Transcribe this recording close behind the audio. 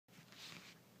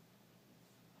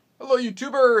Hello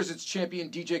YouTubers, it's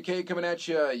Championdjk coming at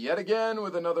you yet again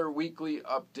with another weekly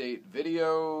update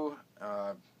video.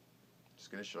 Just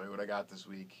going to show you what I got this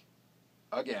week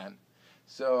again.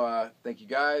 So thank you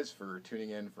guys for tuning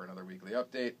in for another weekly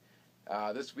update.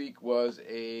 This week was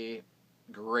a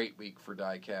great week for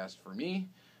Diecast for me.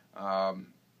 Got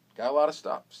a lot of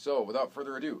stuff. So without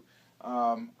further ado,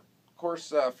 of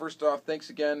course, first off, thanks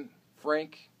again,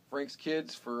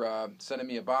 FRANKSKIDS, for sending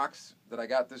me a box that I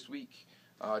got this week.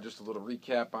 Just a little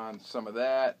recap on some of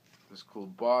that. This cool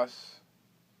bus.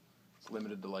 It's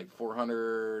limited to like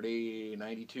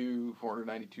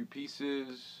 492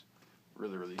 pieces.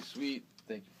 Really, really sweet.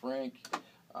 Thank you, Frank.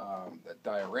 That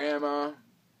diorama.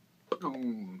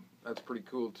 Boom. That's pretty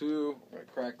cool too. I'm going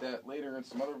to crack that later in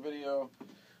some other video.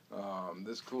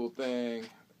 This cool thing.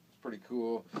 It's pretty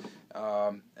cool.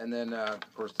 And then,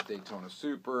 of course, the Daytona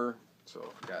Super.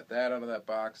 So got that out of that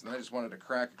box. And I just wanted to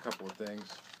crack a couple of things.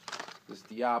 This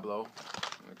Diablo.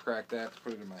 I'm going to crack that to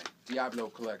put it in my Diablo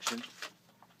collection.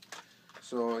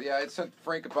 So, yeah, I had sent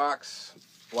Frank a box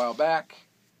a while back.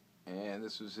 And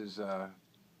this was his, I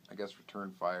guess,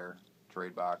 return fire,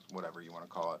 trade box, whatever you want to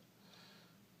call it.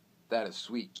 That is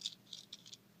sweet.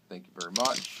 Thank you very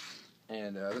much.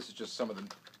 And this is just some of the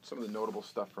notable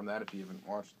stuff from that if you haven't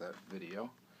watched that video.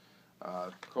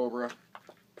 Cobra.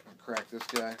 I'll crack this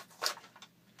guy.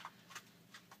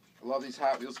 I love these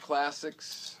Hot Wheels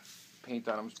classics. Paint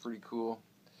on them is pretty cool.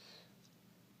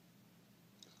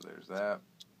 So there's that.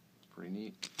 It's pretty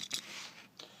neat.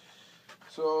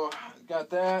 So got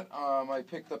that. I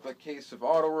picked up a case of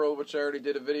Auto World, which I already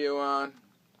did a video on,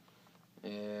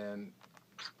 and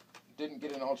didn't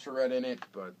get an Ultra Red in it,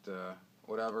 but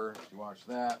whatever. If you watch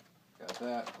that, got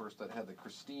that. Of course, that had the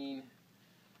Christine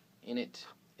in it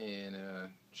in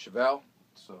Chevelle.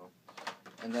 So,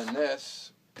 and then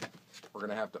this we're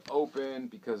going to have to open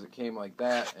because it came like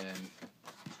that, and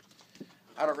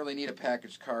I don't really need a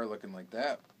packaged car looking like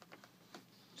that.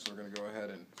 So we're going to go ahead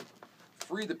and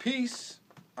free the piece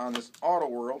on this Auto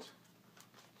World.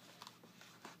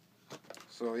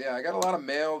 So yeah, I got a lot of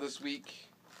mail this week,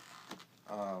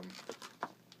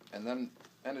 and then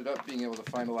ended up being able to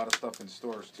find a lot of stuff in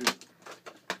stores too.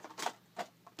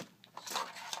 So,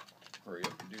 hurry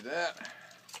up and do that.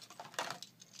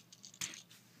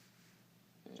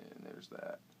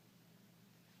 That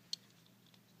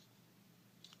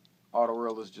Auto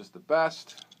World is just the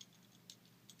best.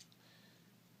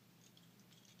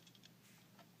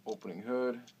 Opening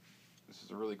hood. This is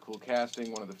a really cool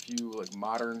casting, one of the few like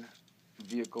modern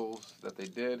vehicles that they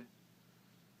did.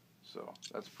 So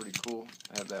that's pretty cool.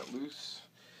 I have that loose.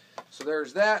 So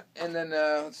there's that, and then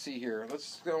let's see here.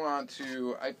 Let's go on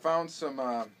to, I found some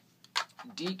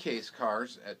Diecast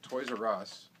cars at Toys R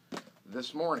Us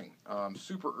this morning,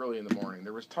 super early in the morning.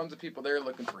 There was tons of people there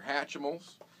looking for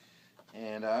Hatchimals,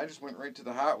 and I just went right to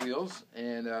the Hot Wheels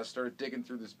and started digging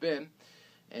through this bin,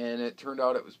 and it turned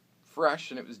out it was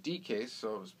fresh and it was Diecast,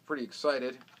 so I was pretty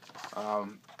excited.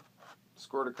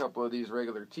 Scored a couple of these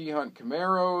regular T-Hunt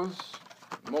Camaros.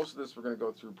 Most of this we're going to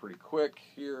go through pretty quick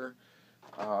here.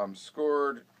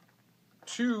 Scored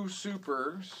 2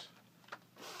 Supers.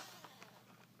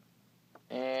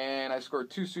 And I scored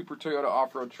 2 Super Toyota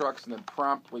off-road trucks and then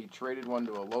promptly traded one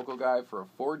to a local guy for a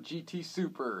Ford GT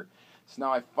Super. So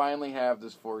now I finally have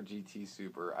this Ford GT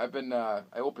Super. I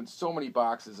opened so many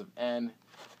boxes of N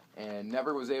and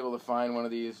never was able to find one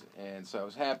of these. And so I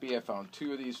was happy. I found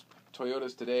 2 of these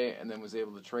Toyotas today and then was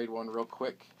able to trade one real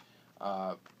quick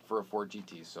for a Ford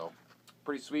GT. So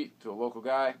pretty sweet to a local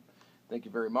guy. Thank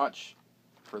you very much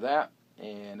for that.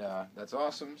 And that's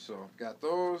awesome. So got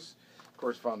those. Of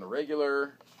course, found the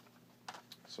regular.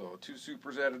 So 2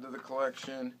 Supers added to the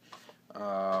collection.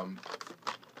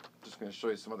 Just going to show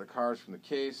you some other cars from the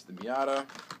case. The Miata.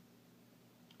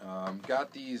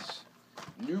 Got these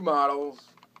new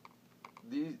models.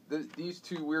 These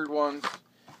 2 weird ones.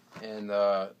 And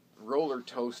the roller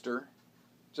toaster.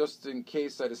 Just in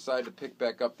case I decide to pick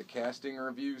back up the casting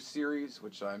review series,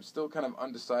 which I'm still kind of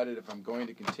undecided if I'm going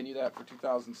to continue that for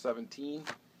 2017.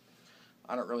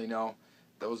 I don't really know.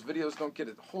 Those videos don't get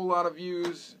a whole lot of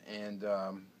views, and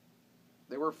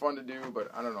they were fun to do, but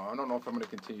I don't know. I don't know if I'm going to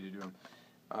continue to do them.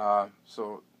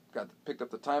 So picked up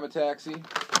the Time of Taxi.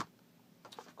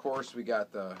 Of course, we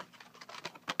got the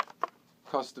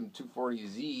Custom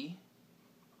 240Z.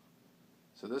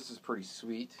 So this is pretty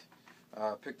sweet.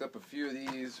 Picked up a few of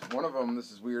these. One of them, this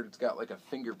is weird, it's got like a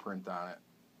fingerprint on it.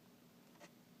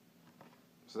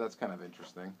 So that's kind of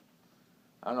interesting.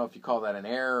 I don't know if you call that an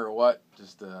error or what,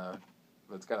 just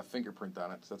but it's got a fingerprint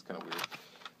on it, so that's kind of weird.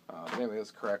 Anyway,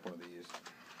 let's crack one of these.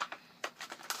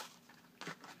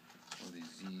 One of these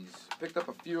Z's. Picked up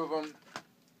a few of them.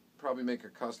 probably make a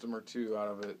custom or two out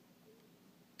of it.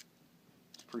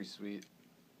 It's pretty sweet.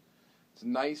 It's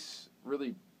nice,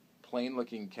 really plain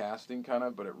looking casting kind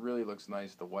of, but it really looks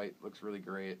nice. The white looks really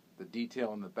great. The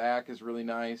detail in the back is really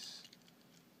nice.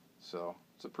 So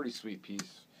it's a pretty sweet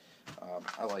piece.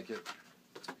 I like it.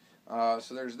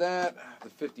 So there's that. The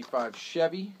 55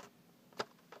 Chevy.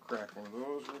 Crack one of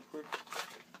those real quick.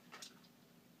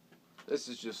 This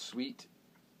is just sweet.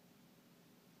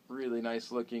 Really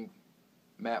nice looking.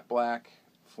 Matte black.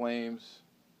 Flames.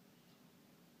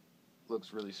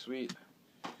 Looks really sweet.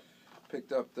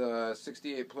 Picked up the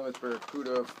 68 Plymouth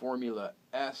Barracuda Formula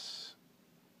S.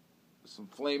 With some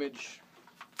flamage.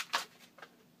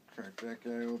 Crack that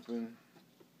guy open.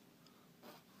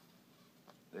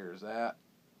 There's that.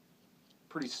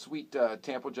 Pretty sweet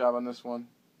tampo job on this one.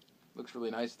 Looks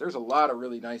really nice. There's a lot of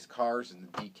really nice cars in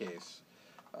the D case.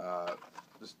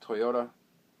 This Toyota.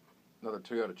 Another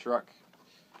Toyota truck.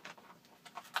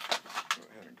 Go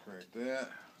ahead and crack that.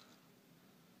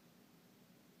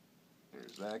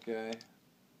 There's that guy.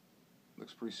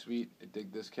 Looks pretty sweet. I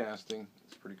dig this casting.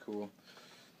 It's pretty cool.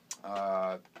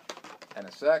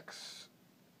 NSX.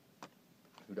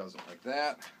 Who doesn't like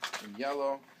that? In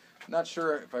yellow. Not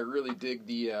sure if I really dig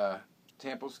the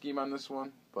tampo scheme on this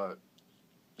one, but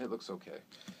it looks okay.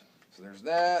 So there's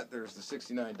that. There's the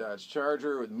 69 Dodge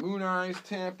Charger with Moon Eyes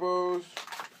tampos.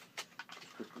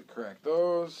 Quickly crack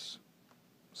those.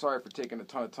 Sorry for taking a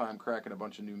ton of time cracking a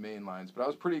bunch of new main lines, but I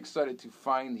was pretty excited to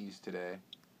find these today.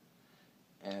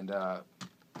 And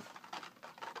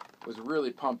was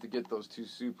really pumped to get those two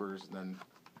supers, and then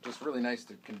just really nice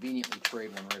to conveniently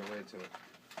trade one right away to it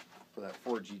for that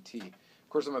Ford GT. Of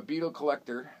course, I'm a Beetle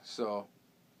collector, so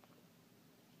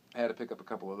I had to pick up a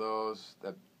couple of those.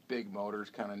 That big motor's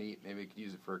kind of neat. Maybe I could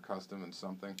use it for a custom and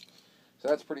something. So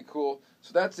that's pretty cool.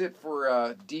 So that's it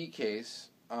for D case.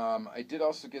 I did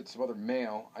also get some other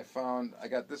mail.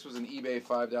 This was an eBay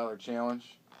 $5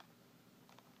 challenge.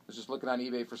 I was just looking on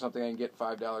eBay for something I can get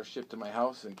 $5 shipped to my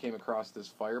house and came across this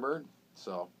Firebird.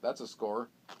 So that's a score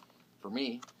for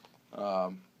me.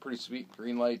 Pretty sweet.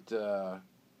 Greenlight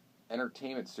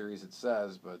Entertainment series it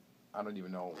says, but I don't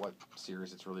even know what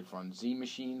series it's really from. Z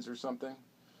Machines or something.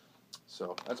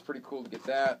 So that's pretty cool to get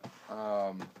that.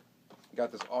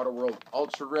 Got this Auto World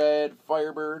Ultra Red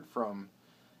Firebird from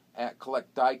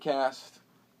 @Diecast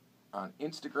on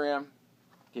Instagram.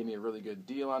 Gave me a really good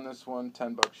deal on this one.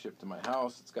 $10 shipped to my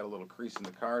house. It's got a little crease in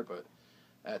the card, but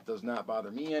that does not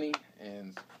bother me any.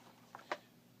 And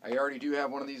I already do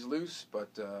have one of these loose, but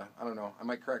I don't know. I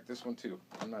might crack this one too.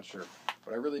 I'm not sure.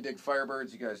 But I really dig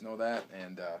Firebirds. You guys know that.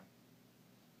 And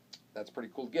that's pretty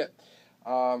cool to get.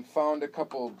 Found a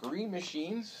couple Green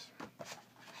Machines.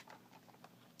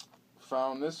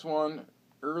 Found this one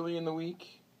early in the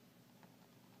week.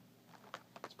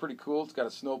 Pretty cool. It's got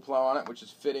a snow plow on it, which is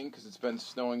fitting because it's been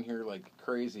snowing here like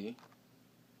crazy,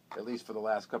 at least for the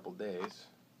last couple days.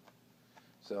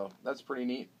 So that's pretty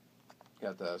neat.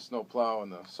 Got the snow plow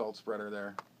and the salt spreader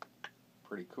there.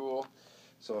 Pretty cool.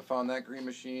 So I found that Green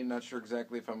Machine. Not sure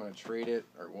exactly if I'm going to trade it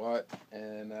or what.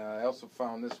 And I also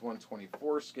found this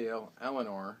 124 scale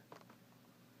Eleanor.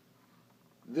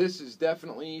 This is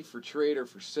definitely for trade or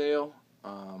for sale.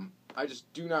 I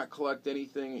just do not collect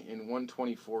anything in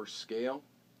 124 scale.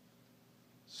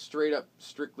 Straight up,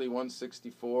 strictly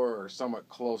 164 or somewhat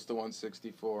close to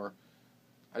 164.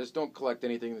 I just don't collect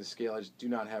anything in the scale. I just do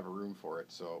not have a room for it.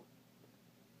 So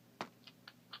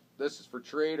this is for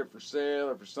trade or for sale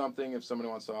or for something. If somebody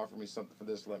wants to offer me something for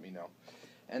this, let me know.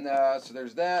 And so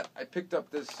there's that. I picked up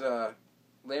this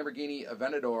Lamborghini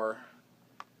Aventador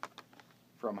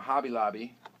from Hobby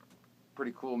Lobby.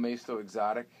 Pretty cool Maisto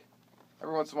exotic.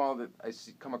 Every once in a while I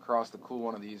come across the cool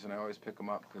one of these, and I always pick them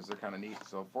up because they're kind of neat.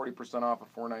 So 40% off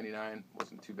of $4.99.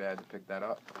 Wasn't too bad to pick that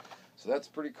up. So that's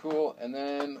pretty cool. And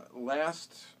then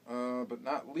last but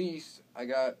not least, I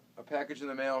got a package in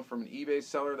the mail from an eBay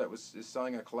seller that is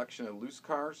selling a collection of loose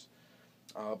cars.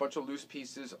 A bunch of loose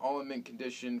pieces, all in mint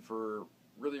condition for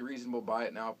really reasonable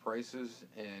buy-it-now prices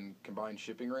and combined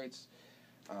shipping rates.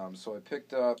 So I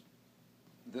picked up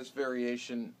this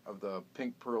variation of the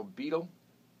Pink Pearl Beetle.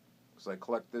 I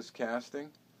collect this casting.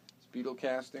 It's Beetle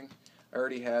casting. I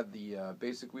already had the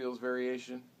basic wheels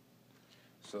variation.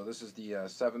 So this is the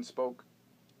 7-spoke.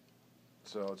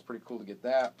 So it's pretty cool to get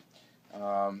that.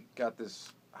 Got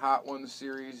this Hot Ones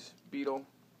series Beetle.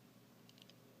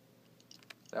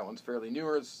 That one's fairly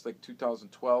newer. It's like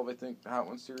 2012, I think, the Hot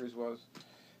Ones series was.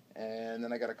 And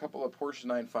then I got a couple of Porsche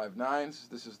 959s.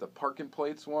 This is the parking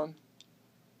plates one.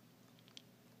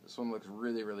 This one looks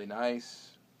really, really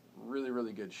nice. Really,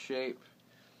 really good shape.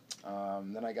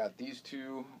 Then I got these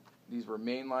two. These were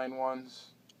mainline ones.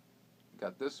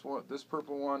 Got this one, this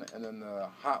purple one, and then the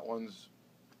Hot Ones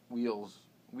wheel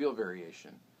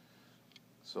variation.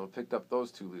 So picked up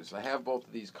those two loose. I have both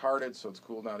of these carded, so it's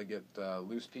cool now to get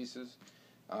loose pieces.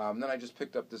 Then I just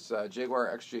picked up this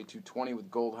Jaguar XJ220 with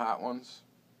gold Hot Ones,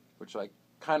 which I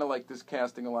kind of like this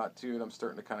casting a lot too, and I'm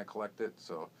starting to kind of collect it.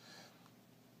 So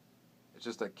it's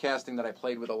just a casting that I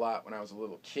played with a lot when I was a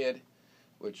little kid,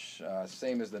 which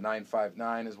same as the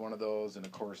 959 is one of those, and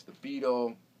of course the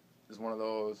Beetle is one of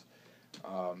those.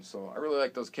 So I really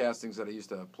like those castings that I used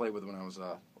to play with when I was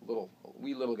a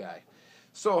wee little guy.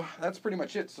 So that's pretty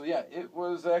much it. So yeah, it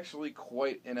was actually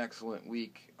quite an excellent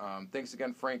week. Thanks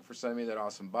again, Frank, for sending me that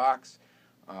awesome box.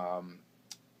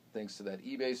 Thanks to that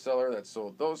eBay seller that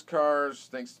sold those cars.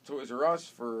 Thanks to Toys R Us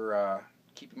for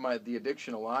keeping the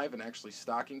addiction alive and actually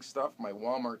stocking stuff. My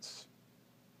Walmarts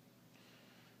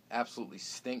absolutely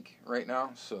stink right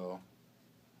now. So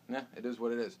yeah, it is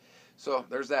what it is. So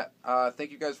there's that.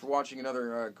 Thank you guys for watching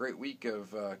another great week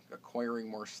of acquiring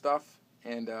more stuff.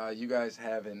 And you guys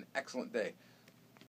have an excellent day.